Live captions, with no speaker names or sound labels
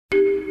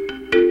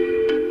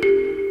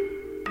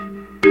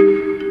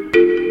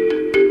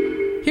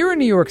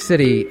York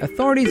City,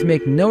 authorities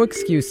make no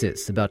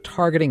excuses about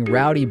targeting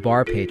rowdy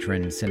bar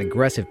patrons and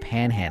aggressive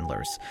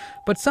panhandlers.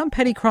 But some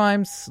petty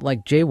crimes,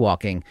 like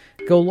jaywalking,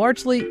 go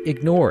largely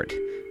ignored.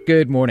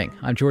 Good morning,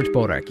 I'm George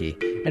Bodarky,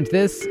 and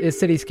this is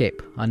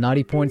Cityscape on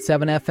 90.7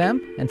 FM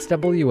and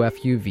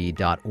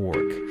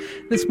WFUV.org.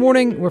 This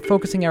morning, we're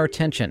focusing our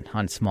attention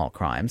on small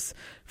crimes,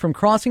 from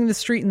crossing the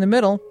street in the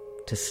middle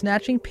to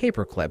snatching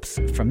paper clips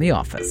from the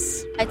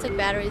office. I took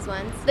batteries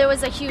once. There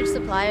was a huge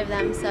supply of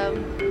them, so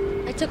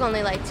I took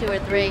only like 2 or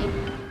 3.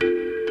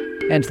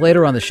 And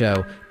later on the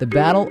show, the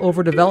battle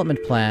over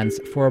development plans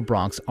for a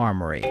Bronx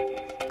armory.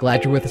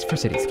 Glad you're with us for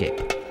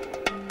Cityscape.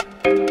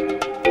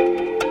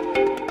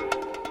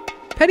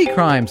 Petty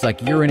crimes like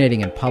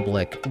urinating in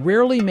public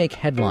rarely make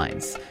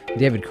headlines.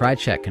 David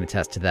Krycek can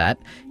attest to that.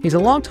 He's a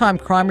longtime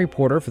crime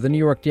reporter for the New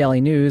York Daily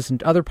News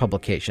and other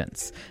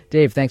publications.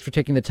 Dave, thanks for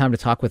taking the time to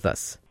talk with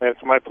us.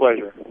 It's my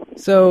pleasure.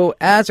 So,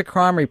 as a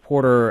crime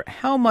reporter,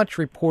 how much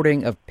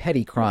reporting of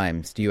petty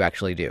crimes do you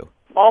actually do?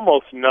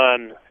 Almost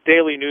none.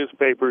 Daily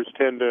newspapers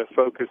tend to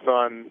focus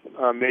on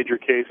major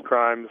case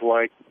crimes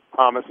like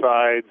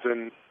homicides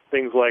and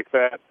things like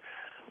that.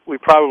 We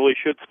probably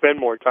should spend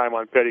more time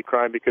on petty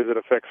crime because it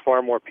affects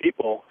far more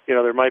people. You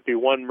know, there might be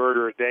one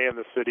murder a day in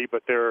the city,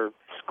 but there are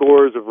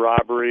scores of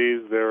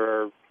robberies, there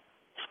are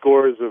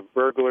scores of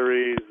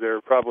burglaries, there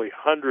are probably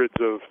hundreds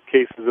of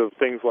cases of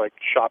things like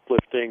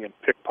shoplifting and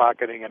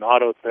pickpocketing and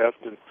auto theft,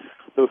 and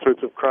those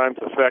sorts of crimes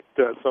affect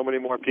so many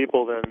more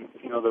people than,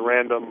 the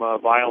random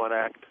violent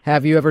act.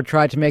 Have you ever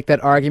tried to make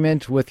that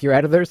argument with your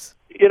editors?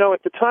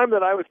 At the time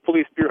that I was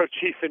police bureau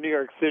chief in New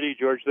York City,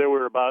 George, there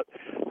were about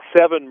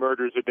 7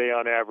 murders a day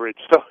on average.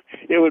 So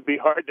it would be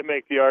hard to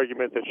make the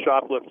argument that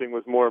shoplifting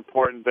was more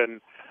important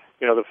than,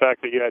 the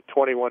fact that you had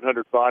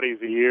 2,100 bodies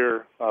a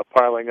year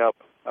piling up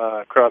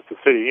across the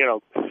city.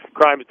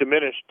 Crime's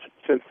diminished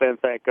since then,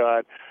 thank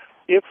God.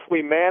 If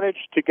we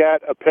managed to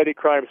get a petty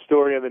crime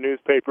story in the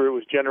newspaper, it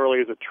was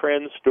generally as a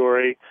trend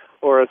story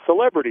or a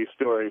celebrity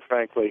story,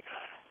 frankly.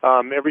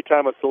 Every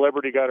time a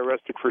celebrity got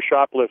arrested for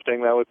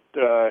shoplifting, that would,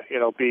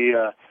 be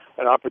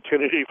an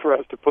opportunity for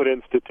us to put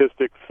in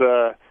statistics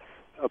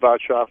about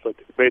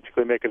shoplifting,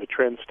 basically make it a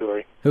trend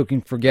story. Who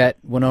can forget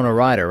Winona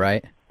Ryder,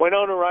 right?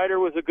 Winona Ryder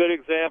was a good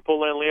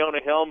example, and Leona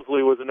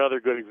Helmsley was another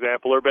good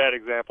example, or bad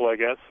example, I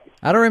guess.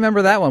 I don't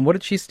remember that one. What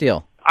did she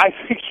steal? I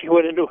think she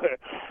went into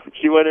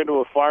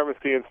a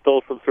pharmacy and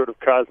stole some sort of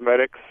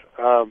cosmetics.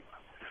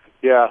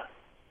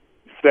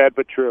 Sad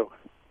but true.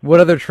 What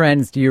other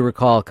trends do you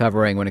recall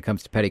covering when it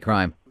comes to petty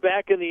crime?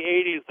 Back in the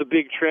 80s, the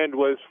big trend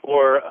was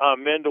for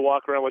men to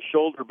walk around with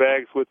shoulder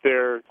bags with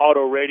their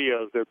auto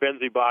radios, their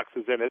Benzie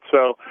boxes in it.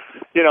 So,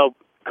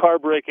 car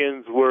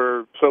break-ins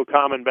were so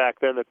common back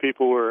then that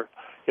people were,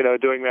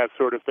 doing that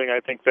sort of thing. I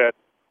think that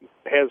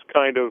has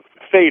kind of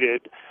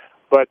faded,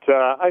 but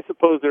I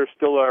suppose there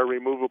still are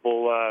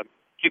removable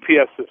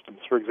GPS systems,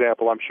 for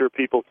example. I'm sure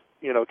people,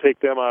 take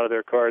them out of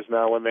their cars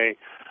now when they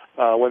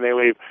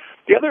leave.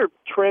 The other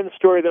trend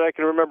story that I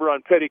can remember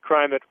on petty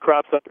crime that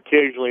crops up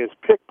occasionally is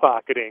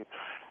pickpocketing.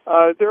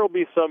 There will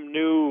be some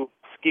new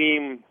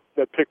scheme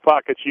that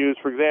pickpockets use.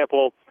 For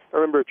example, I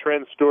remember a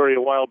trend story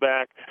a while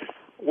back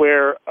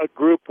where a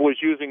group was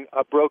using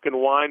a broken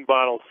wine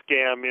bottle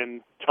scam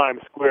in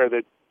Times Square.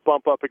 They'd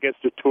bump up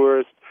against a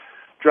tourist,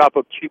 drop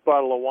a cheap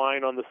bottle of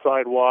wine on the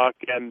sidewalk,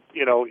 and,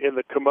 in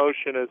the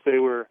commotion as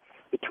the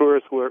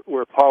tourists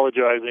were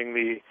apologizing,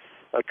 the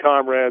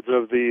comrades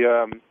of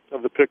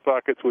the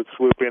pickpockets would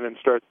swoop in and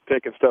start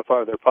taking stuff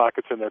out of their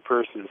pockets and their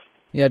purses.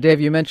 Yeah,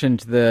 Dave, you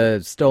mentioned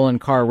the stolen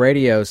car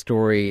radio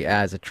story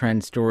as a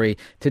trend story.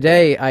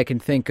 Today, I can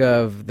think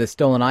of the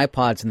stolen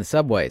iPods in the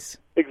subways.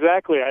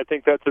 Exactly. I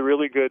think that's a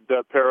really good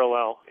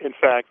parallel, in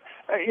fact.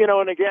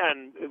 And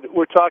again,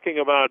 we're talking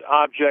about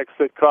objects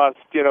that cost,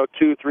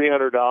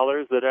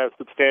 $200-$300 that have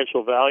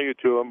substantial value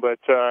to them, but,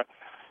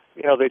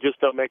 they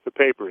just don't make the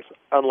papers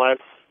unless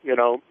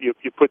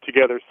you put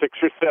together 6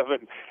 or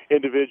 7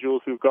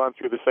 individuals who've gone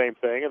through the same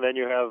thing, and then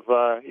you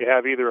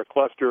have either a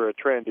cluster or a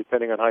trend,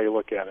 depending on how you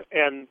look at it.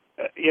 And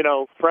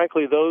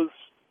frankly, those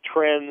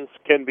trends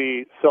can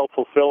be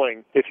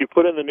self-fulfilling. If you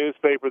put in the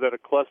newspaper that a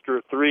cluster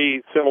of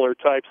 3 similar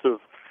types of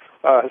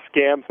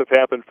scams have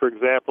happened, for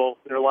example,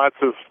 there are lots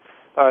of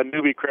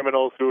newbie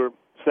criminals who are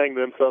saying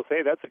to themselves,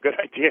 "Hey, that's a good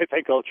idea. I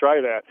think I'll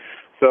try that."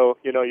 So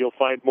you'll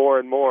find more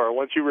and more.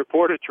 Once you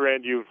report a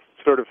trend, you've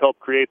sort of helped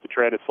create the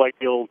trend. It's like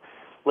the old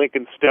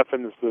Lincoln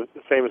Steffens, the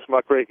famous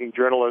muckraking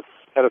journalist,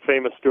 had a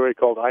famous story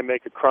called "I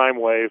Make a Crime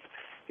Wave."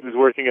 He was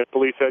working at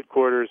police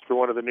headquarters for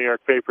one of the New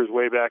York papers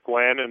way back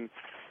when, and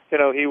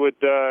he would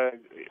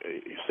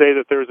say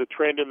that there was a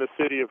trend in the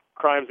city of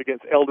crimes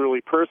against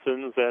elderly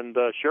persons, and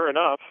sure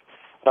enough,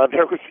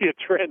 there would be a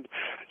trend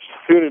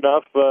soon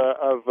enough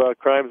of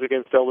crimes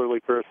against elderly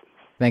persons.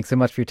 Thanks so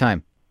much for your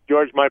time.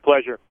 George, my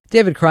pleasure.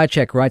 David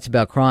Krycek writes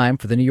about crime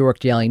for the New York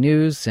Daily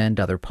News and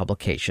other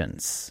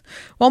publications.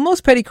 While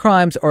most petty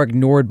crimes are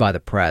ignored by the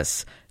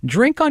press,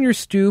 Drink on your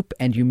stoop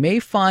and you may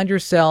find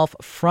yourself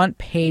front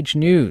page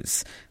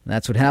news.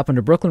 That's what happened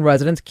to Brooklyn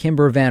resident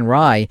Kimber Van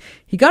Rye.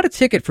 He got a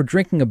ticket for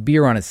drinking a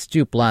beer on his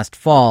stoop last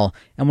fall,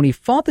 and when he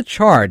fought the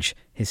charge,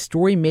 his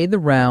story made the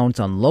rounds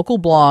on local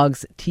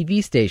blogs,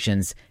 TV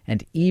stations,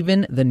 and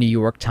even the New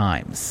York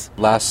Times.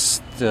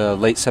 Last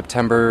late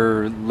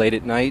September, late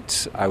at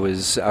night, I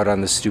was out on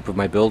the stoop of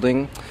my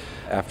building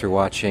after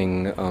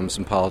watching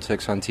some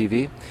politics on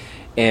TV,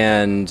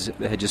 and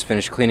had just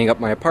finished cleaning up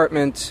my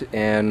apartment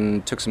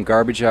and took some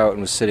garbage out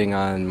and was sitting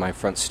on my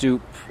front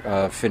stoop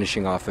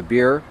finishing off a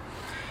beer.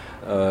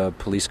 A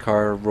police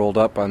car rolled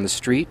up on the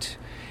street,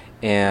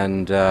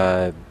 and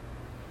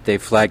they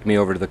flagged me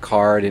over to the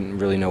car. I didn't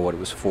really know what it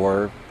was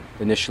for.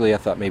 Initially, I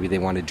thought maybe they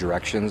wanted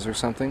directions or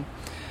something.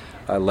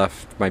 I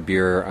left my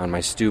beer on my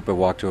stoop. I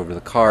walked over to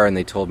the car, and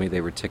they told me they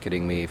were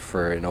ticketing me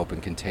for an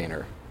open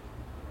container.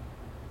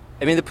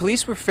 I mean, the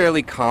police were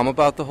fairly calm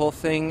about the whole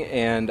thing,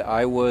 and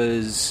I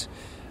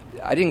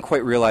didn't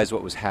quite realize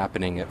what was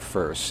happening at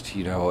first,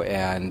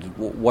 and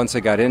once I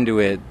got into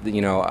it,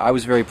 I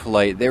was very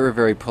polite. They were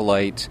very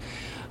polite.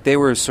 They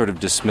were sort of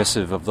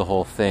dismissive of the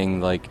whole thing,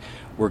 like,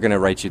 we're going to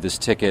write you this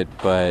ticket,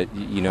 but,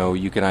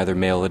 you can either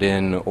mail it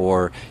in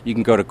or you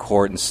can go to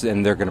court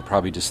and they're going to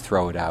probably just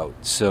throw it out.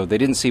 So they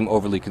didn't seem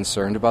overly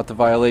concerned about the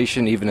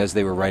violation, even as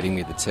they were writing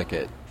me the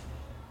ticket.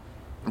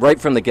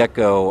 Right from the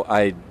get-go,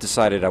 I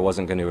decided I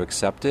wasn't going to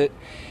accept it,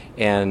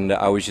 and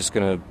I was just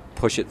going to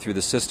push it through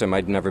the system.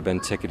 I'd never been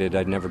ticketed.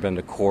 I'd never been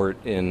to court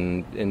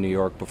in New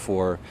York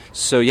before.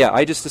 So, yeah,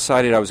 I just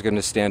decided I was going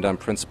to stand on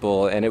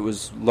principle, and it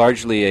was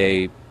largely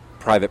a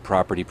private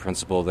property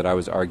principle that I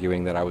was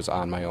arguing that I was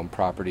on my own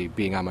property,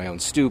 being on my own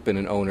stoop and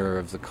an owner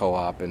of the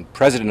co-op and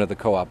president of the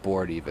co-op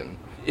board even.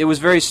 It was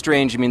very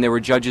strange. I mean, there were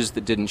judges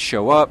that didn't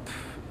show up,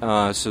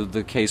 so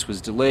the case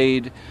was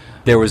delayed.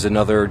 There was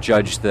another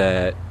judge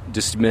that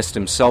dismissed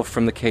himself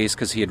from the case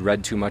because he had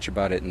read too much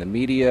about it in the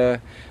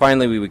media.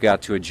 Finally, we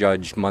got to a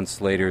judge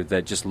months later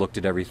that just looked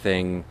at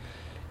everything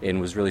and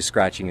was really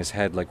scratching his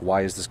head like,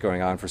 why is this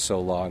going on for so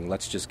long?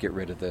 Let's just get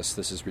rid of this.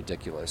 This is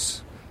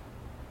ridiculous.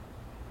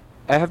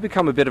 I have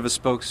become a bit of a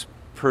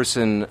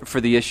spokesperson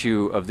for the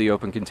issue of the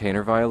open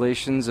container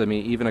violations. I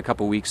mean, even a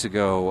couple weeks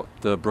ago,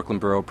 the Brooklyn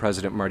Borough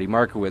President Marty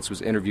Markowitz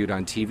was interviewed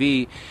on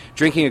TV,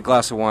 drinking a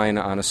glass of wine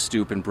on a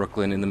stoop in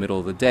Brooklyn in the middle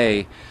of the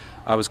day.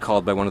 I was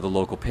called by one of the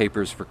local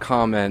papers for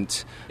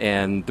comment,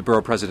 and the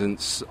borough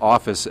president's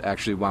office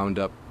actually wound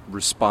up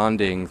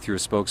responding through a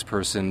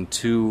spokesperson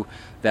to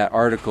that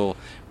article,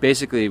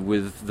 basically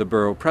with the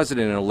borough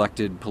president, an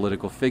elected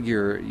political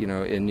figure,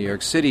 in New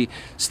York City,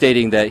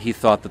 stating that he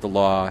thought that the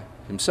law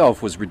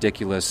himself was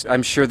ridiculous.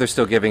 I'm sure they're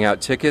still giving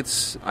out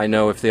tickets. I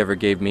know if they ever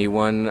gave me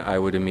one, I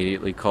would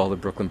immediately call the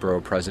Brooklyn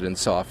Borough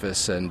President's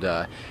office and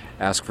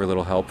ask for a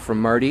little help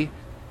from Marty.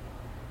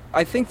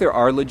 I think there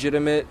are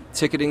legitimate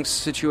ticketing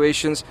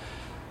situations.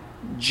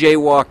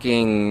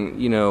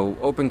 Jaywalking,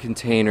 open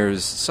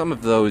containers, some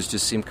of those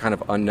just seem kind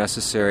of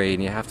unnecessary,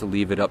 and you have to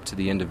leave it up to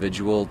the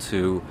individual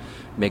to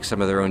make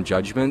some of their own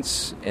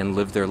judgments and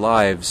live their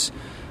lives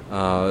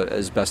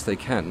as best they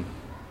can.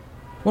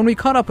 When we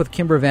caught up with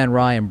Kimber Van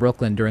Rye in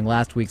Brooklyn during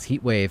last week's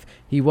heat wave,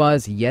 he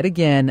was, yet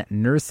again,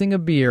 nursing a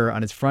beer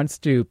on his front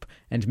stoop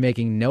and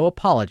making no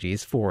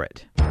apologies for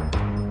it.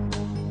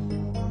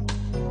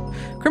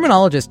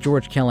 Criminologist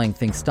George Kelling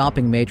thinks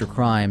stopping major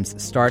crimes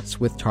starts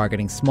with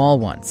targeting small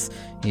ones.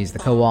 He's the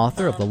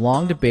co-author of the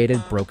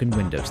long-debated broken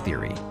windows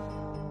theory.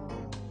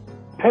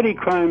 Petty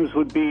crimes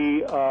would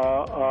be,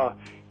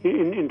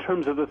 in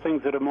terms of the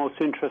things that have most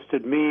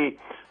interested me,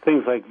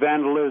 things like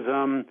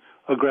vandalism,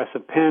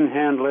 aggressive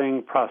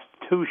panhandling,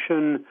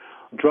 prostitution,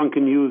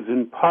 drunken youths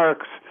in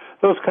parks,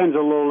 those kinds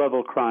of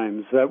low-level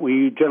crimes that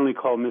we generally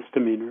call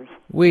misdemeanors.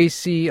 We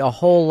see a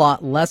whole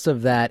lot less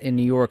of that in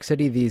New York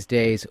City these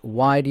days.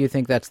 Why do you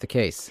think that's the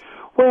case?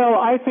 Well,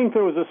 I think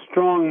there was a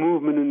strong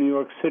movement in New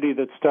York City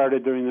that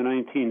started during the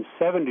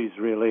 1970s,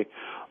 really,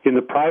 in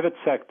the private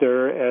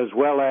sector as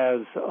well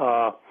as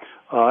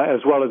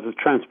the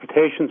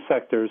transportation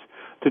sectors,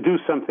 to do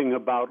something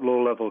about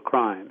low-level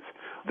crimes,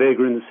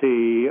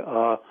 vagrancy,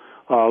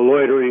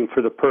 loitering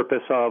for the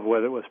purpose of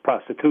whether it was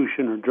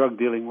prostitution or drug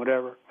dealing,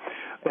 whatever.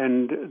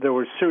 And there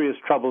were serious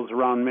troubles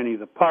around many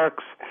of the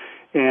parks,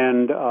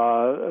 and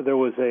there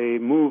was a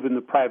move in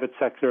the private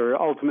sector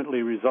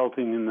ultimately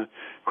resulting in the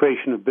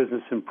creation of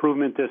business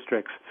improvement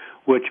districts,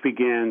 which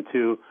began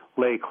to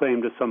lay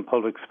claim to some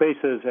public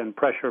spaces and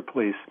pressure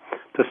police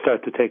to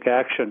start to take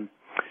action.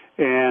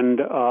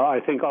 And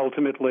I think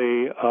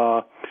ultimately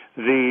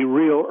the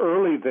real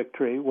early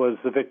victory was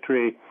the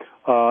victory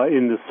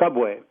in the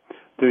subway.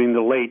 During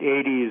the late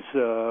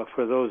 80s,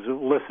 for those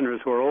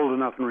listeners who are old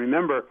enough and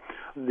remember,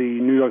 the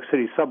New York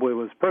City subway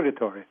was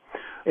purgatory.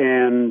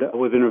 And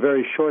within a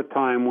very short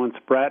time, once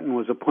Bratton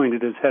was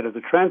appointed as head of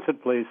the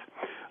transit police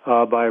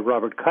by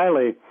Robert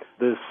Kiley,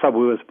 the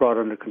subway was brought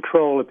under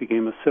control. It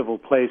became a civil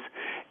place.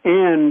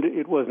 And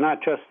it was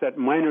not just that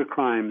minor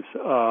crimes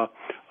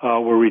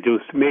were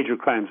reduced, major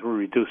crimes were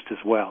reduced as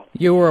well.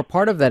 You were a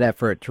part of that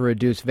effort to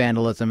reduce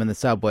vandalism in the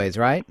subways,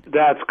 right?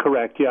 That's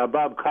correct, yeah.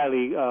 Bob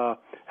Kiley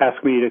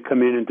asked me to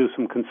come in and do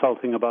some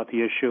consulting about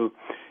the issue,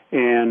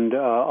 and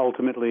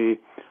ultimately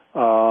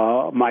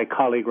my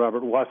colleague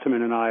Robert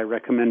Wasserman and I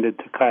recommended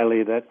to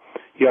Kiley that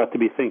he ought to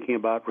be thinking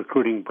about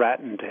recruiting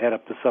Bratton to head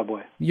up the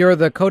subway. You're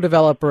the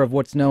co-developer of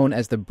what's known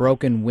as the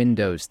broken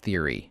windows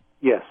theory.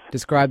 Yes.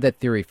 Describe that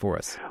theory for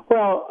us.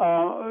 Well,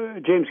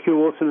 James Q.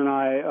 Wilson and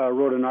I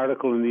wrote an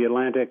article in The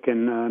Atlantic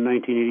in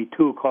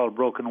 1982 called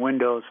Broken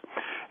Windows,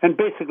 and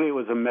basically it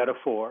was a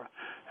metaphor,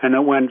 and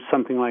it went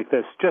something like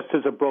this. Just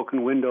as a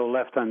broken window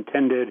left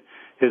untended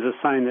is a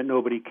sign that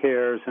nobody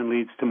cares and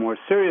leads to more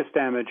serious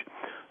damage,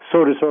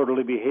 so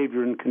disorderly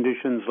behavior and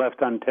conditions left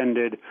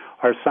untended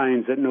are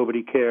signs that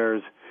nobody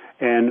cares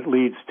and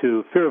leads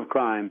to fear of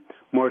crime,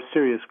 more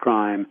serious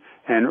crime,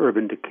 and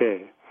urban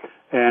decay.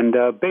 And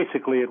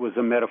basically it was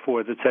a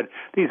metaphor that said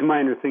these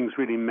minor things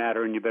really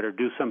matter and you better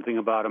do something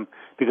about them,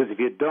 because if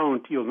you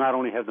don't, you'll not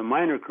only have the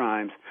minor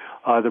crimes,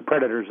 the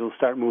predators will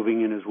start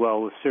moving in as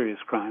well with serious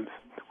crimes.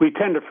 We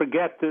tend to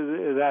forget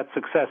that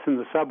success in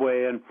the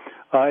subway, and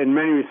in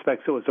many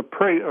respects it was a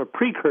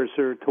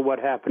precursor to what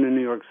happened in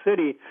New York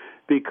City,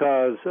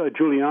 because Mayor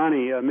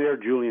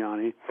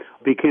Giuliani,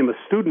 became a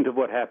student of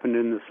what happened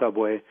in the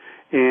subway,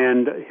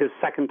 and his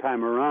second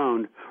time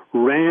around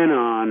ran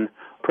on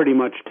pretty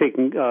much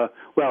taking, the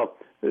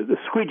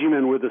squeegee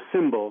men were the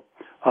symbol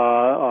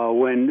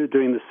when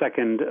during the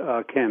second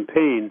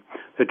campaign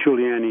that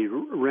Giuliani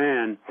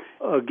ran.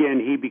 Again,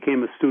 he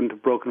became a student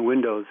of broken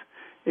windows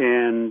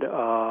and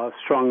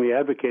strongly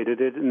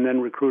advocated it, and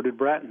then recruited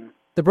Bratton.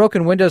 The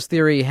broken windows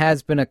theory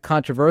has been a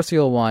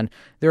controversial one.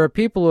 There are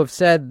people who have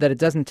said that it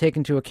doesn't take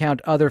into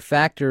account other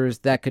factors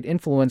that could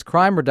influence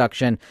crime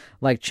reduction,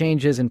 like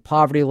changes in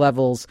poverty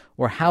levels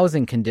or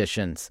housing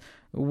conditions.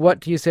 What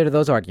do you say to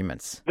those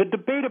arguments? The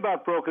debate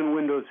about broken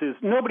windows is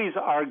nobody's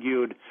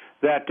argued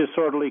that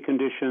disorderly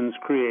conditions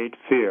create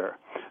fear.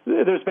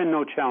 There's been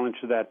no challenge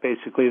to that,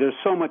 basically. There's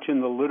so much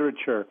in the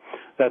literature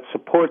that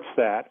supports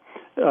that,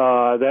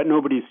 that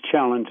nobody's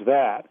challenged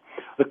that.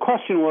 The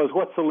question was,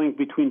 what's the link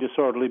between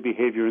disorderly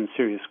behavior and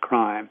serious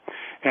crime?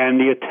 And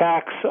the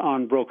attacks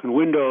on broken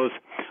windows,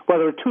 well,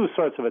 there were two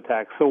sorts of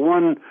attacks. So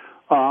one,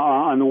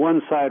 on the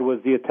one side was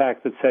the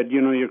attack that said,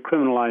 you're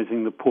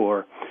criminalizing the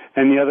poor.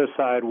 And the other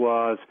side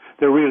was,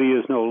 there really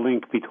is no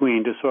link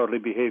between disorderly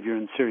behavior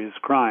and serious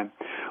crime.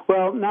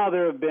 Well, now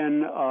there's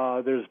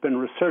been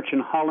research in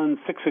Holland,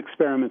 6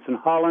 experiments in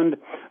Holland.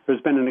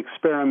 There's been an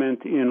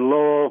experiment in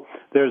Lowell.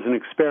 There's an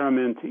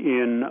experiment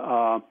in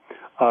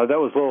that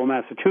was Lowell,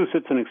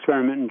 Massachusetts, an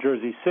experiment in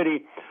Jersey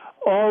City.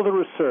 All the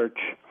research,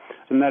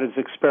 and that is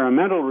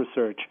experimental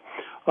research,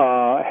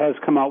 has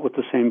come out with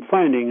the same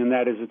finding, and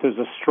that is that there's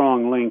a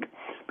strong link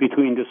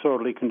between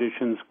disorderly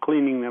conditions,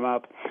 cleaning them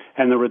up,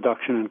 and the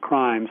reduction in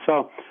crime.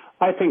 So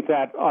I think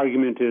that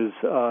argument is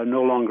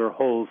no longer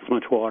holds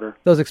much water.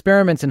 Those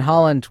experiments in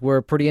Holland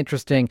were pretty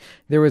interesting.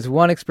 There was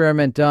one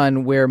experiment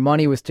done where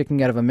money was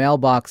sticking out of a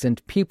mailbox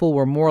and people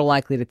were more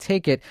likely to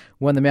take it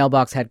when the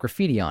mailbox had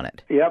graffiti on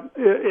it. Yep.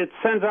 It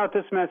sends out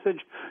this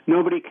message,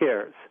 nobody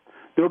cares.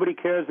 Nobody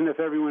cares, and if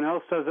everyone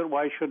else does it,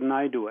 why shouldn't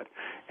I do it?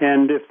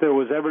 And if there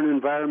was ever an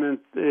environment,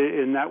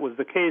 and that was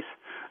the case,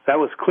 that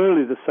was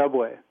clearly the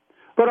subway.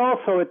 But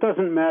also, it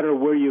doesn't matter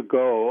where you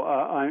go.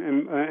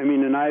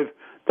 And I've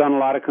done a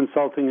lot of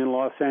consulting in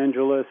Los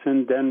Angeles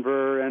and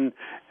Denver and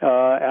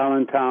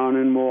Allentown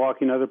and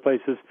Milwaukee and other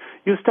places.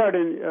 You start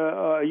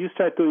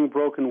doing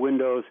broken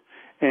windows,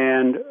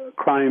 and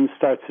crime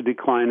starts to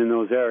decline in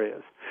those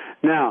areas.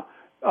 Now,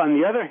 on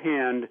the other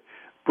hand,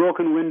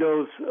 broken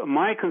windows,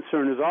 my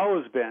concern has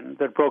always been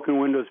that broken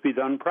windows be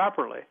done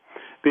properly,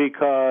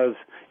 because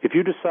if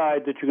you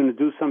decide that you're going to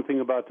do something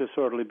about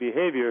disorderly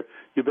behavior,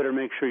 you better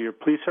make sure your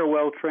police are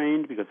well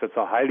trained, because it's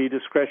a highly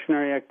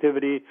discretionary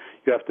activity.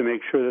 You have to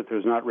make sure that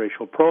there's not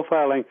racial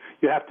profiling.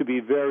 You have to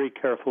be very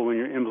careful when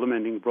you're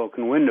implementing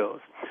broken windows.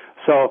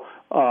 So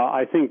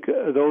I think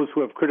those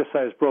who have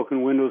criticized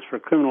broken windows for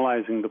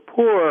criminalizing the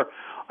poor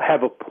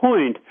have a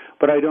point,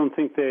 but I don't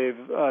think they've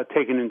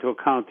taken into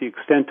account the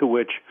extent to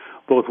which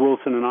both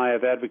Wilson and I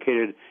have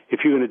advocated,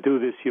 if you're going to do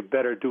this, you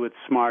better do it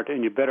smart,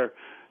 and you better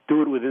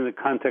do it within the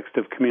context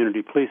of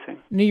community policing.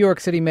 New York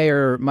City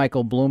Mayor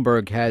Michael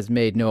Bloomberg has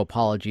made no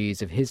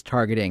apologies of his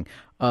targeting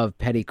of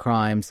petty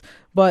crimes,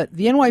 but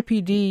the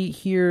NYPD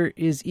here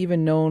is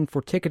even known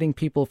for ticketing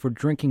people for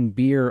drinking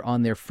beer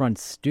on their front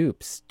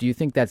stoops. Do you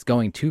think that's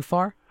going too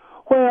far?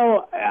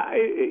 Well,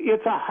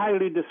 it's a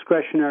highly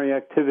discretionary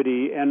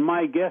activity, and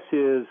my guess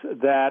is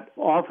that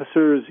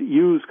officers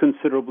use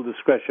considerable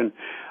discretion.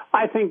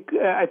 I think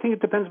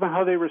it depends on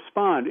how they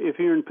respond. If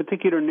you're in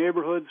particular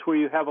neighborhoods where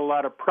you have a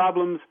lot of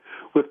problems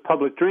with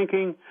public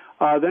drinking,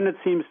 then it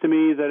seems to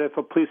me that if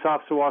a police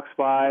officer walks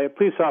by, a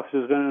police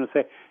officer is going to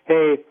say,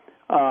 hey,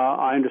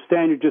 I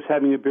understand you're just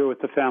having a beer with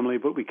the family,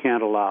 but we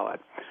can't allow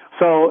it.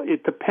 So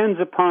it depends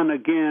upon,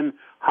 again,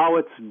 how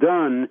it's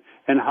done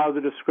and how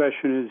the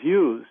discretion is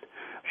used.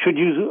 Should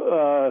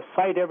you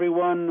cite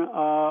everyone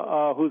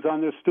who's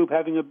on their stoop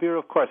having a beer?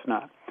 Of course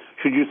not.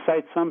 Should you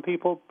cite some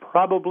people?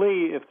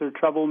 Probably, if they're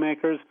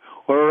troublemakers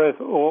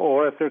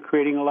or if they're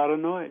creating a lot of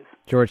noise.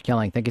 George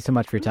Kelling, thank you so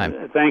much for your time.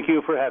 Thank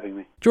you for having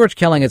me. George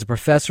Kelling is a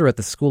professor at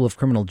the School of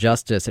Criminal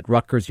Justice at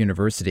Rutgers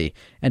University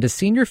and a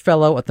senior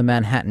fellow at the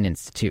Manhattan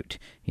Institute.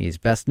 He's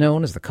best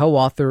known as the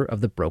co-author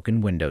of the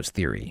Broken Windows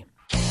Theory.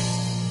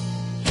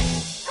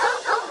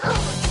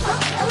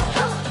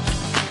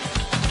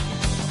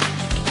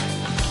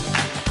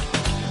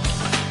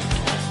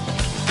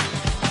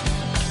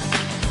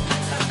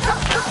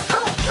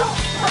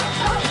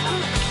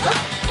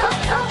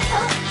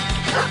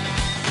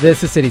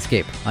 This is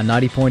Cityscape on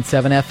 90.7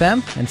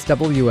 FM and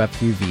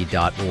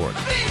WFUV.org.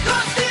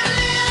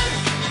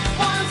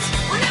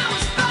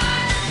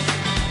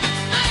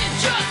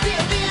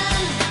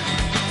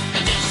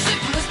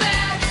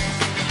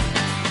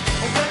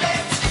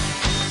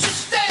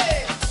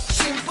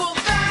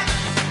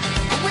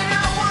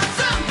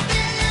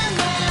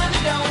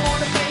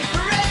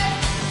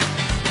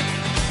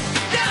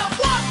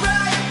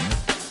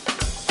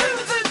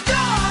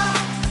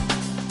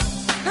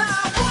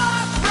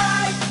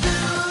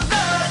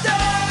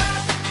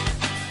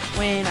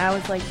 When I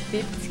was like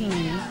 15.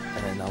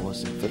 And I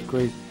was in 5th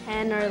grade.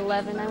 10 or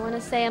 11, I want to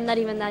say. I'm not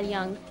even that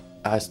young.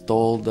 I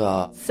stole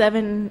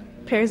 7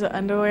 pairs of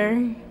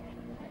underwear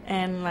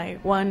and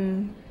like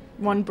one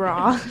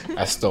bra.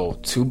 I stole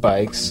 2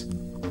 bikes,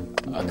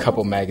 a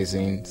couple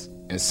magazines,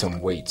 and some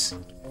weights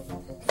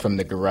from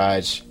the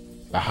garage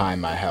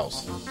behind my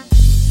house.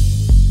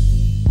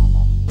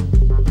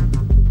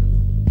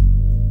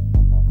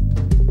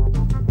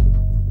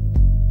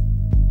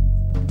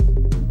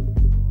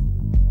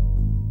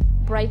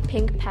 Bright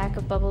pink pack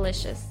of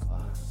Bubblicious.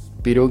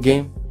 Video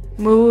game.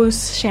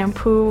 Mousse,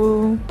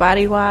 shampoo,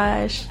 body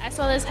wash. I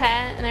saw this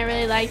hat and I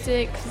really liked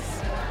it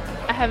because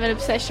I have an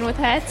obsession with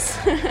hats.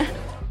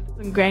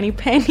 Some granny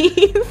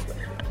panties.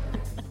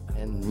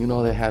 And you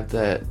know they have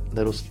that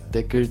little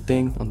sticker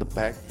thing on the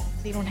back.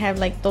 They don't have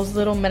like those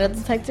little metal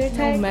detector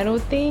tags. Metal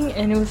thing,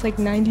 and it was like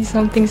 90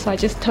 something, so I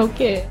just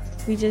took it.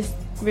 We just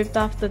ripped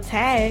off the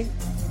tag.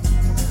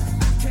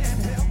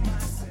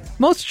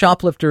 Most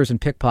shoplifters and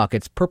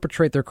pickpockets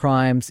perpetrate their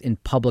crimes in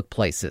public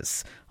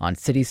places, on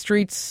city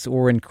streets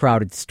or in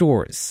crowded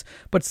stores.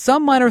 But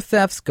some minor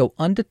thefts go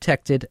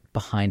undetected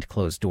behind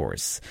closed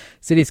doors.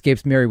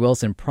 Cityscape's Mary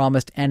Wilson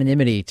promised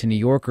anonymity to New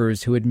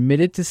Yorkers who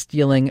admitted to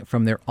stealing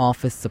from their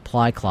office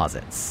supply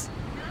closets.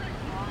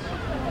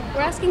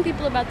 We're asking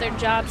people about their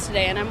jobs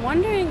today, and I'm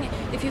wondering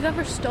if you've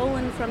ever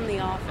stolen from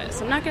the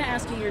office. I'm not going to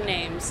ask you your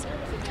names.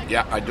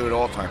 Yeah, I do it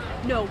all the time.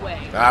 No way.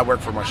 I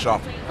work for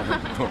myself.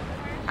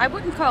 I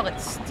wouldn't call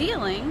it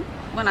stealing.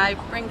 When I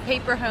bring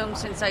paper home,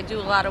 since I do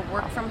a lot of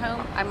work from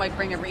home, I might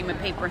bring a ream of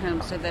paper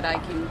home so that I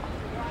can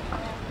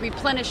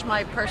replenish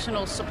my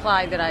personal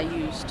supply that I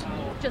used.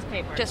 Just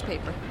paper. Just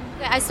paper.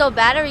 I stole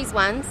batteries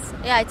once.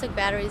 Yeah, I took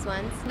batteries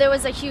once. There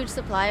was a huge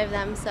supply of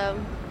them, so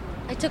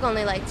I took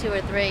only like 2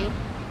 or 3.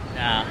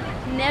 Nah.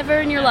 Never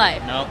in your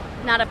life? No.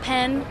 Not a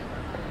pen?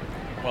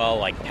 Well,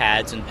 like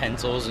pads and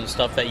pencils and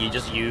stuff that you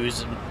just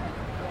use.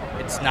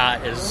 It's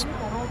not as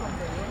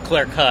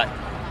clear cut.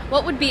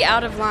 What would be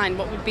out of line?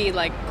 What would be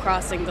like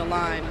crossing the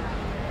line?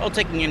 Well,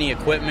 taking any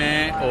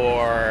equipment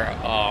or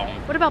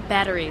What about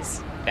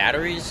batteries?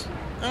 batteries.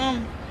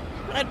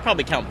 I'd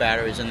probably count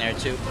batteries in there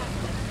too.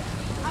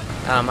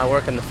 I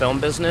work in the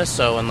film business,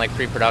 so in like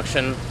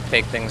pre-production,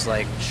 take things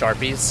like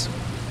Sharpies.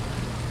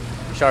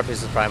 Sharpies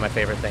is probably my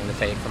favorite thing to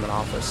take from an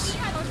office.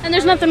 And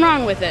there's nothing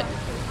wrong with it.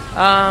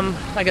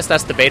 I guess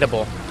that's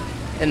debatable.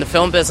 In the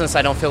film business,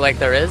 I don't feel like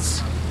there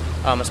is,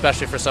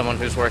 especially for someone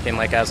who's working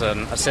like as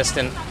an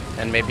assistant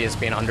and maybe is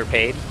being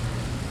underpaid.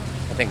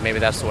 I think maybe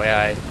that's the way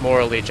I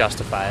morally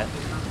justify it.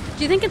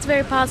 Do you think it's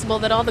very possible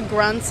that all the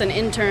grunts and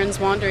interns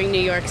wandering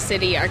New York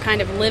City are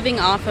kind of living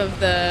off of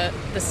the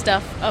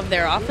stuff of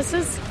their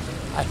offices?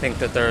 I think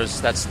that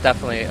that's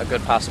definitely a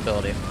good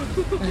possibility.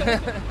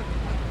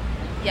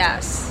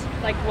 Yes.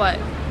 Like what?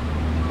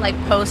 Like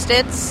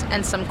Post-its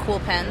and some cool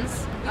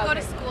pens. We go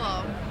to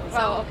school,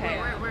 so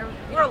okay.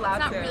 We're allowed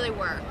to. It's not really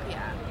work, yeah.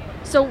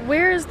 So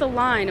where is the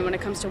line when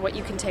it comes to what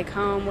you can take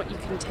home, what you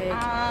can take?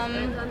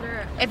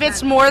 If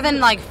it's more than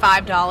like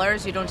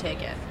 $5, you don't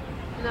take it.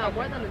 No,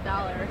 more than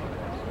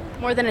 $1.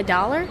 More than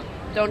 $1?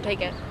 Don't take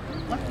it.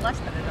 What's less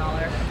than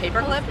 $1? A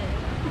paperclip?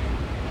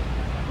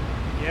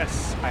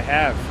 Yes, I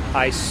have.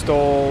 I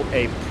stole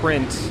a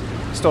print.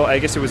 I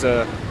guess it was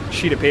a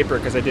sheet of paper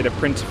because I did a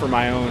print for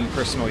my own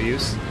personal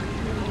use.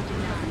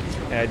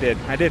 Yeah, I did.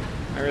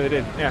 I really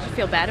did. Yeah. Did you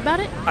feel bad about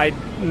it?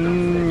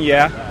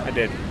 Yeah, I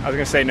did. I was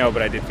gonna say no,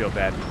 but I did feel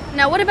bad.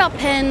 Now, what about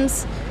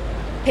pens,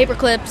 paper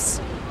clips,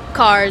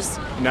 cars?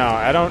 No,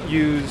 I don't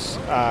use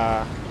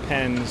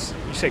pens.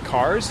 You say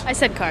cars? I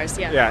said cars.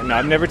 Yeah. Yeah. No,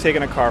 I've never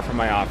taken a car from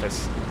my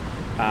office.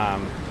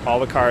 All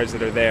the cars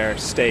that are there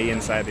stay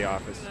inside the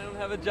office. I don't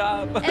have a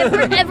job.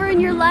 Ever in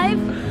your life?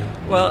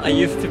 Well, I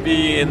used to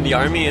be in the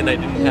Army and I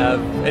didn't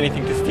have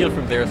anything to steal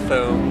from there,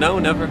 so no,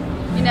 never.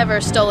 You never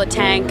stole a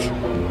tank?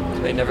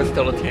 I never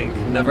stole a tank.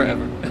 Never,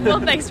 ever. Well,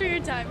 thanks for your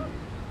time.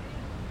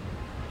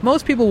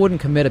 Most people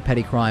wouldn't commit a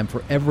petty crime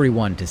for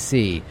everyone to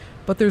see,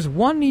 but there's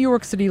one New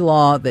York City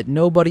law that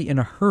nobody in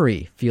a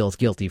hurry feels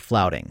guilty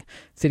flouting.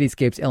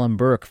 Cityscape's Ellen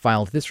Burke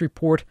filed this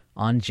report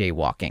on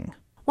jaywalking.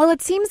 While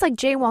it seems like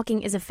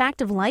jaywalking is a fact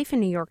of life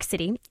in New York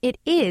City, it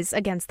is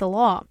against the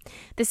law.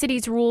 The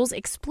city's rules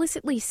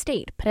explicitly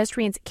state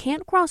pedestrians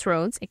can't cross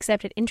roads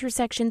except at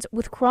intersections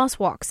with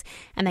crosswalks,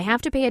 and they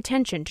have to pay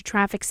attention to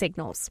traffic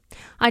signals.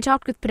 I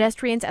talked with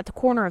pedestrians at the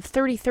corner of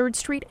 33rd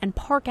Street and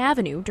Park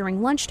Avenue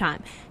during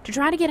lunchtime to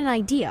try to get an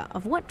idea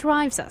of what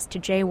drives us to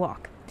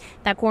jaywalk.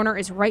 That corner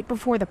is right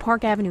before the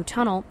Park Avenue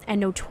tunnel and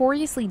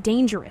notoriously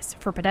dangerous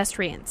for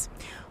pedestrians.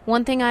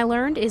 One thing I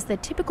learned is the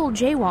typical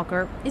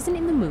jaywalker isn't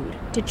in the mood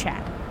to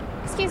chat.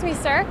 Excuse me,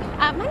 sir.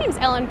 My name's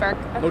Ellen Burke.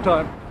 No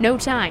time. No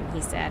time, he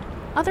said.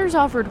 Others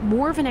offered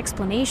more of an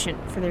explanation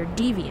for their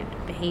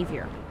deviant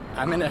behavior.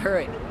 I'm in a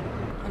hurry.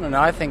 I don't know,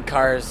 I think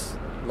cars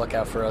look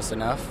out for us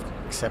enough,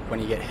 except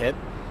when you get hit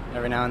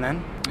every now and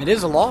then. It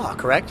is a law,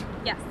 correct?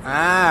 Yes.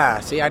 Ah,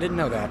 see, I didn't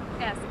know that.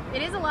 Yes,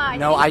 it is a law.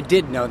 No, I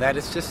did know that.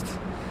 It's just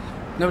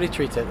nobody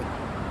treats it.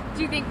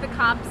 Do you think the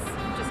cops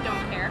just don't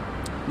care?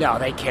 No,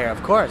 they care,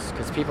 of course,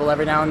 because people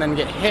every now and then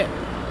get hit.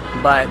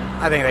 But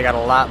I think they got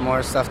a lot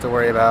more stuff to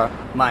worry about.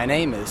 My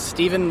name is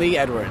Stephen Lee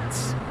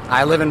Edwards.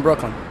 I live in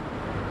Brooklyn.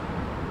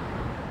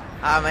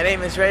 My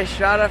name is Ray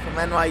Estrada from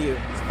NYU.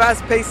 It's a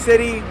fast-paced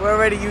city. We're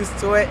already used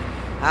to it.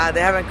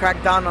 They haven't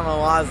cracked down on the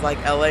laws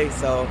like LA,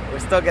 so we're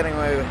still getting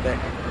away with it.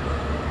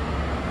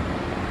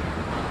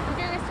 I'm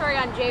doing a story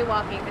on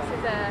jaywalking. This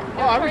is a...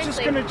 Oh, I was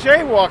just going to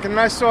jaywalk and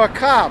I saw a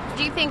cop.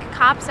 Do you think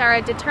cops are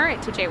a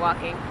deterrent to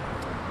jaywalking?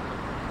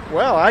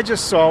 Well, I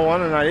just saw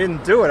one and I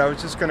didn't do it. I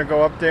was just going to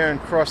go up there and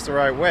cross the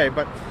right way.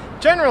 But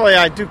generally,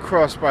 I do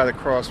cross by the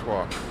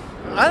crosswalk.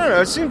 I don't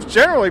know. It seems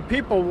generally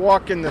people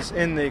walk in the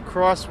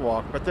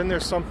crosswalk, but then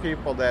there's some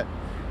people that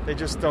they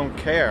just don't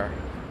care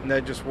and they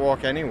just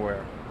walk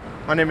anywhere.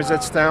 My name is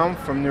Ed Staum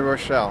from New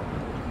Rochelle.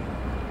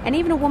 And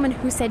even a woman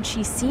who said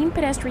she's seen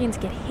pedestrians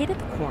get hit at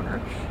the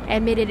corner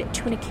admitted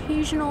to an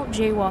occasional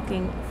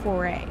jaywalking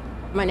foray.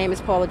 My name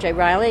is Paula J.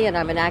 Riley, and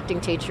I'm an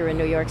acting teacher in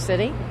New York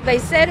City. They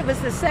said it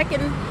was the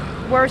second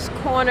worst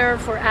corner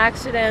for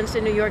accidents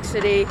in New York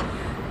City,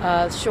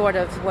 short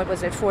of,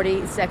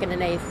 42nd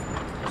and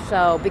 8th.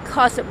 So,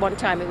 because at one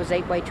time it was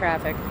 8-way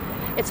traffic,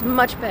 it's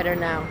much better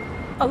now.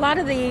 A lot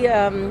of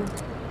the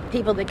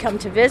people that come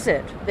to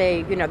visit,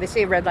 they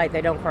see a red light,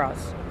 they don't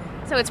cross.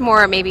 So it's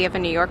more maybe of a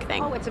New York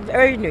thing? Oh, it's a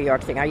very New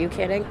York thing. Are you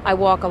kidding? I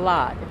walk a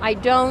lot. I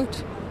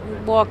don't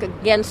walk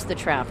against the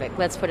traffic,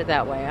 let's put it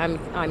that way.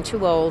 I'm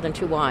too old and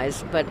too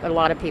wise, but a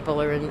lot of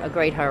people are in a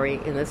great hurry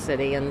in the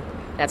city, and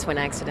that's when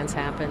accidents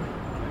happen.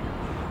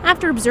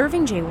 After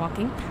observing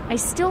jaywalking, I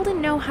still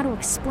didn't know how to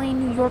explain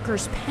New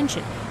Yorkers'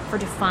 penchant for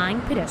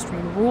defying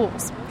pedestrian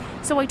rules.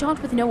 So I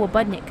talked with Noah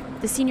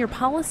Budnick, the senior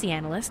policy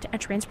analyst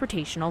at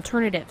Transportation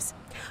Alternatives.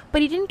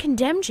 But he didn't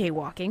condemn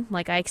jaywalking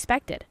like I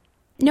expected.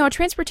 No,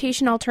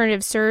 Transportation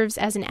Alternatives serves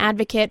as an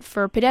advocate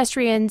for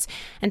pedestrians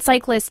and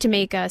cyclists to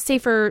make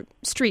safer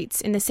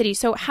streets in the city.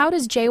 So how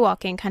does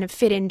jaywalking kind of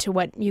fit into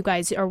what you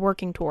guys are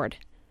working toward?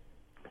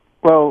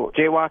 Well,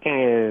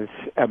 jaywalking is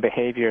a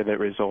behavior that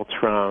results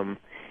from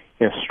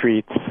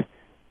streets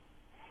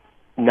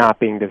not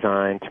being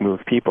designed to move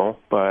people,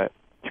 but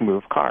to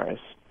move cars.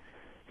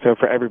 So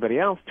for everybody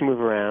else to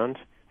move around,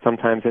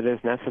 sometimes it is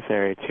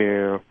necessary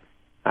to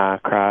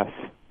cross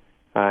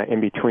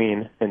in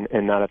between and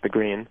not at the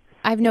green.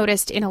 I've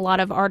noticed in a lot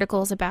of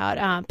articles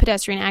about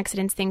pedestrian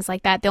accidents, things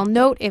like that, they'll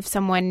note if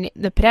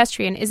the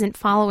pedestrian isn't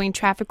following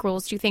traffic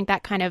rules. Do you think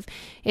that kind of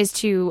is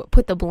to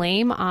put the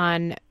blame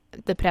on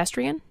the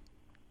pedestrian?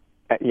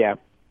 Yeah,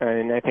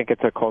 and I think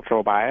it's a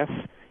cultural bias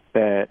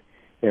that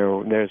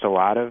there's a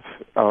lot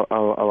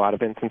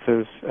of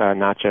instances,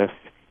 not just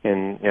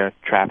in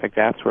traffic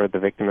deaths where the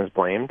victim is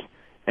blamed,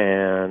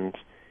 and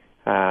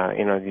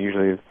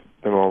usually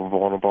the more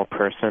vulnerable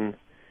person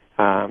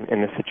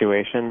in the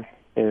situation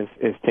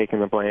is taking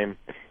the blame.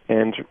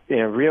 And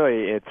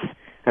really it's,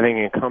 I think,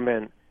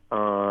 incumbent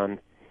on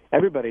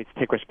everybody to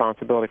take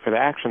responsibility for the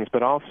actions,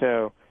 but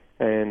also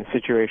in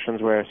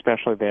situations where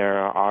especially there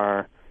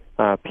are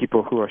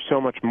people who are so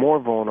much more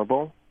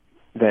vulnerable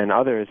than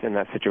others in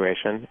that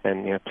situation,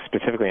 and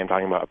specifically I'm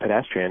talking about a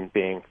pedestrian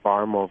being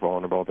far more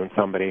vulnerable than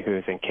somebody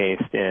who's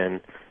encased in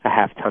a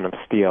half-ton of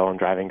steel and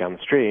driving down the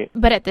street.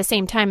 But at the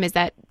same time, is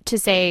that to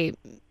say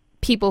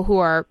people who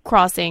are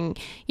crossing,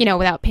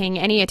 without paying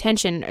any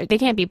attention, they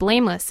can't be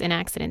blameless in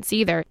accidents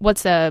either?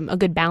 What's a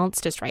good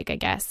balance to strike, I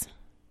guess?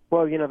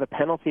 Well, the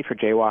penalty for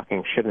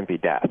jaywalking shouldn't be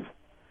death.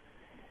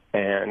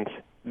 And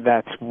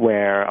that's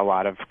where a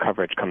lot of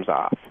coverage comes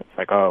off. It's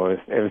like,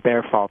 it was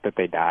their fault that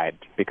they died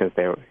because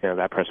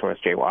that person was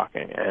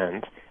jaywalking.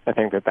 And I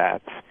think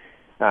that's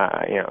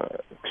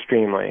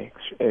extremely,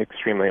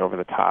 extremely over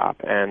the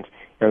top. And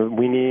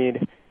we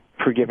need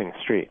forgiving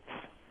streets,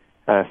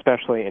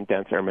 especially in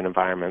dense urban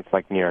environments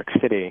like New York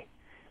City,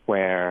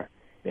 where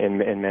in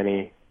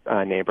many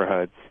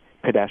neighborhoods,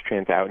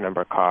 pedestrians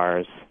outnumber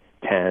cars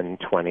 10,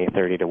 20,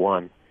 30 to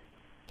 1.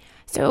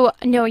 So,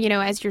 no,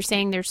 as you're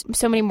saying, there's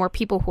so many more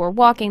people who are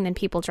walking than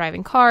people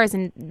driving cars,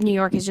 and New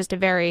York is just a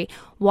very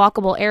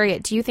walkable area.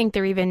 Do you think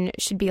there even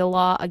should be a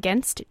law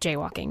against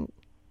jaywalking?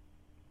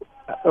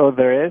 Oh,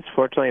 there is.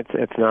 Fortunately,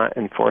 it's not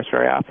enforced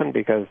very often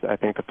because I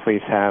think the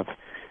police have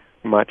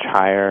much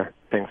higher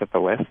things at the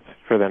list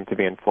for them to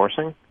be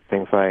enforcing.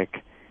 Things like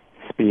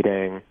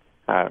speeding,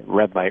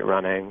 red light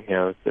running.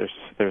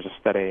 There's a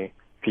study a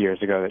few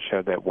years ago that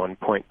showed that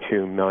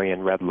 1.2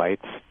 million red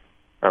lights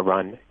are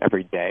run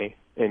every day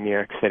in New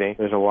York City.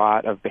 There's a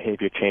lot of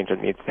behavior change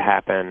that needs to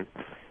happen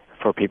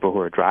for people who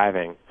are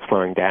driving.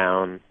 Slowing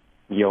down,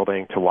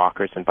 yielding to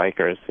walkers and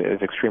bikers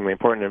is extremely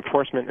important.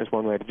 Enforcement is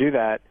one way to do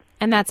that.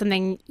 And that's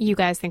something you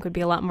guys think would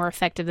be a lot more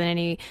effective than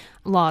any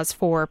laws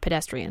for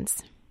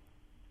pedestrians?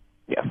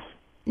 Yes.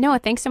 Noah,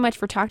 thanks so much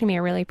for talking to me. I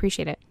really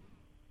appreciate it.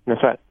 No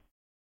sweat.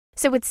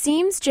 So it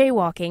seems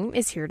jaywalking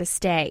is here to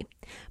stay.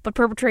 But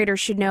perpetrators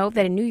should know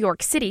that in New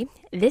York City,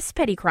 this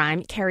petty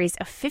crime carries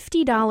a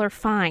 $50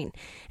 fine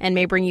and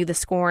may bring you the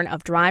scorn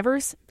of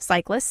drivers,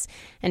 cyclists,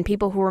 and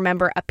people who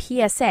remember a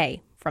PSA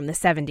from the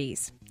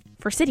 70s.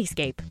 For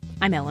Cityscape,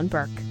 I'm Ellen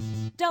Burke.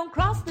 Don't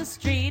cross the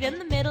street in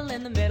the middle,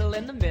 in the middle,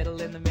 in the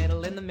middle, in the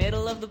middle, in the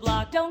middle of the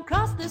block. Don't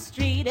cross the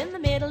street in the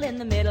middle, in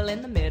the middle,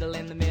 in the middle,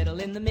 in the middle,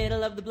 in the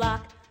middle of the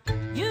block.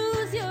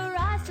 Use your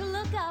eyes to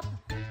look up.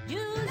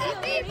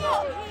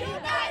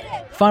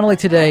 Finally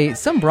today,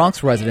 some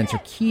Bronx residents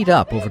are keyed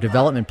up over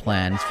development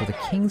plans for the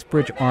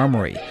Kingsbridge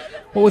Armory.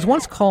 What was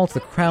once called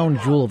the crown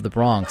jewel of the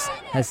Bronx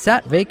has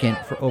sat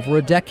vacant for over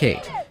a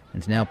decade,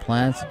 and now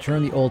plans to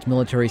turn the old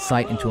military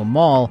site into a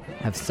mall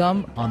have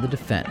some on the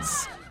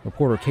defense.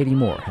 Reporter Katie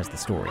Moore has the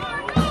story.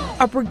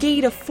 A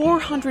brigade of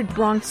 400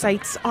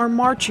 Bronxites are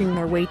marching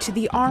their way to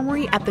the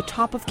Armory at the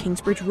top of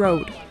Kingsbridge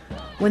Road.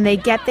 When they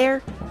get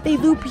there, they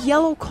loop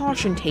yellow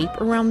caution tape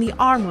around the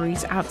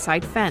Armory's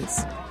outside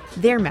fence.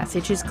 Their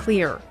message is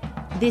clear.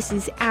 This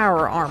is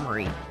our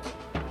Armory.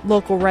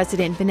 Local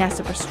resident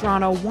Vanessa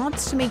Pastrano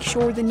wants to make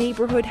sure the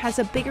neighborhood has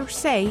a bigger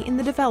say in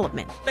the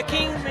development. The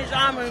Kingsbridge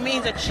Armory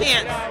means a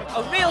chance,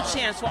 a real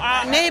chance for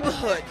our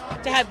neighborhood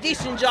to have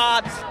decent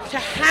jobs, to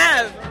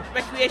have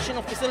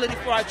recreational facility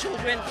for our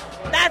children.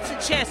 That's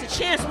a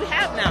chance we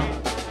have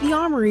now. The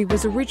Armory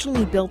was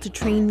originally built to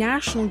train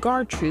National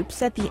Guard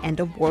troops at the end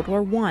of World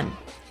War I.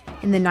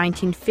 In the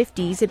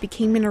 1950s, it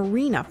became an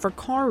arena for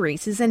car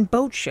races and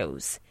boat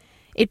shows.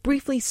 It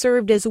briefly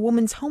served as a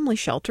women's homeless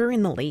shelter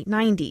in the late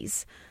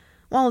 90s.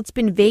 While it's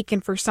been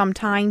vacant for some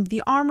time,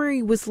 the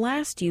Armory was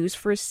last used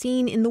for a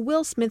scene in the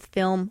Will Smith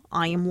film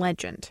I Am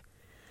Legend.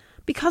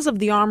 Because of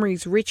the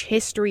Armory's rich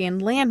history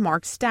and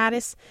landmark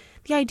status,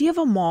 the idea of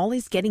a mall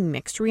is getting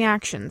mixed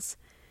reactions.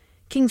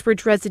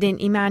 Kingsbridge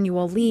resident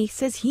Emmanuel Lee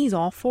says he's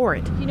all for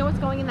it. Do you know what's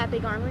going in that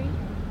big armory?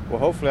 Well,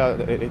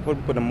 hopefully they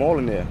put a mall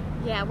in there.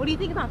 Yeah, what do you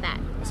think about that?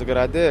 It's a good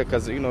idea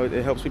because,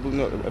 it helps people,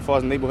 as far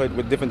as the neighborhood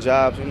with different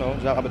jobs,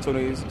 job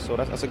opportunities. So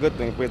that's a good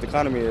thing. The way the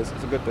economy is,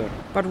 it's a good thing.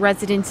 But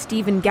resident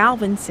Stephen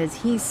Galvin says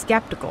he's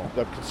skeptical.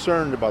 I'm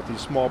concerned about these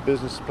small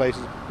business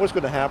places. What's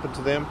going to happen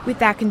to them? With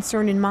that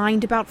concern in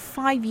mind, about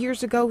 5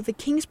 years ago, the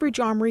Kingsbridge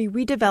Armory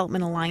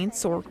Redevelopment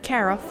Alliance, or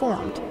CARA,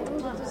 formed.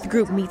 The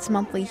group meets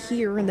monthly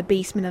here in the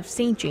basement of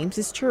St.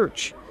 James's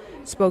Church.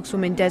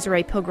 Spokeswoman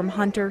Desiree Pilgrim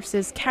Hunter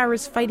says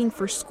CARA's fighting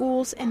for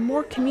schools and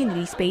more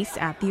community space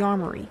at the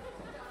Armory.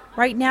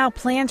 Right now,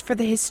 plans for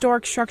the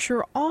historic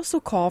structure also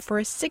call for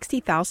a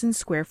 60,000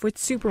 square foot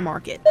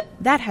supermarket.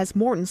 That has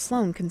Morton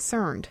Sloan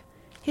concerned.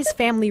 His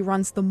family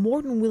runs the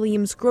Morton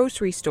Williams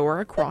grocery store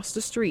across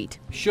the street.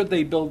 Should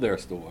they build their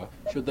store?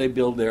 Should they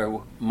build their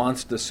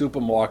monster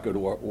supermarket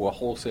or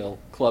wholesale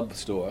club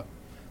store?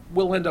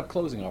 We'll end up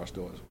closing our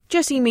stores.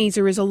 Jesse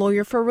Mazer is a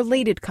lawyer for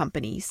Related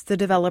Companies, the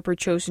developer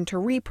chosen to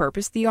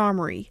repurpose the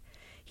Armory.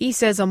 He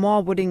says a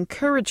mall would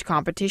encourage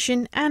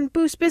competition and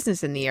boost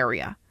business in the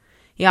area.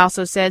 He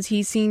also says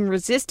he's seen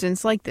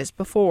resistance like this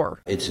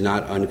before. It's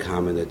not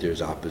uncommon that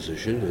there's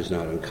opposition. It's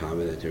not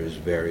uncommon that there's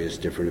various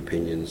different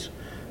opinions.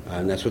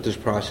 And that's what this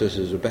process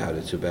is about.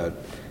 It's about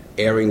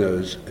airing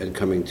those and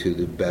coming to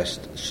the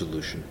best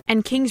solution.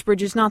 And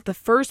Kingsbridge is not the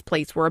first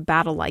place where a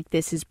battle like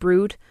this is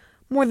brewed.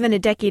 More than a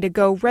decade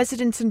ago,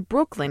 residents in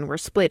Brooklyn were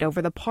split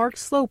over the Park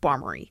Slope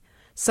Armory.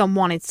 Some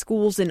wanted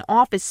schools and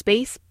office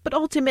space, but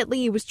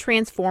ultimately it was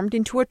transformed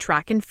into a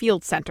track and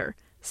field center,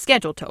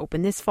 scheduled to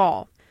open this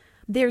fall.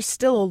 There's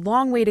still a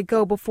long way to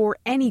go before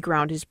any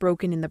ground is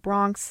broken in the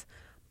Bronx.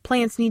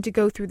 Plans need to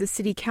go through the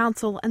city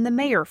council and the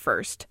mayor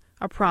first,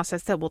 a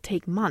process that will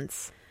take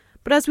months.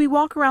 But as we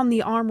walk around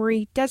the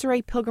Armory,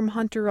 Desiree Pilgrim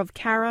Hunter of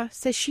CARA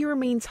says she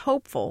remains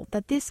hopeful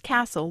that this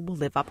castle will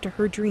live up to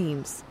her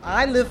dreams.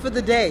 I live for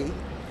the day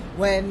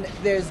when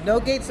there's no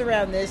gates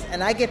around this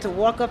and I get to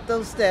walk up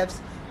those steps,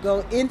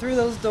 go in through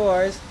those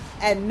doors,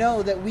 and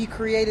know that we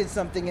created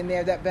something in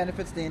there that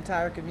benefits the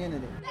entire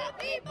community.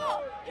 The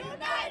people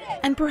united!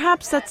 And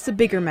perhaps that's the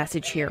bigger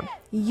message here,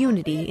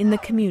 unity in the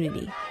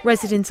community.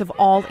 Residents of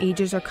all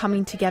ages are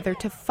coming together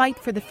to fight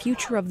for the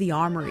future of the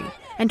Armory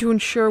and to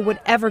ensure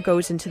whatever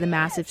goes into the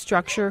massive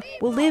structure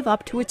will live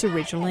up to its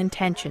original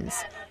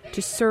intentions,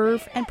 to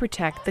serve and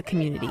protect the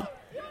community.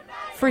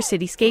 For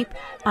Cityscape,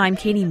 I'm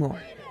Katie Moore.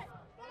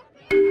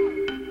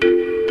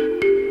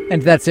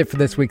 And that's it for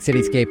this week's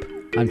Cityscape.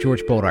 I'm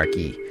George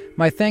Boldarchy.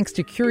 My thanks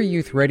to Curie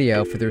Youth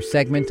Radio for their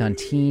segment on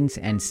teens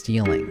and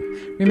stealing.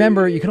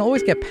 Remember, you can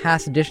always get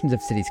past editions of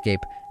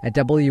Cityscape at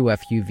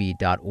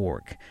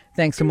WFUV.org.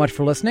 Thanks so much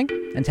for listening,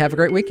 and have a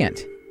great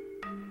weekend.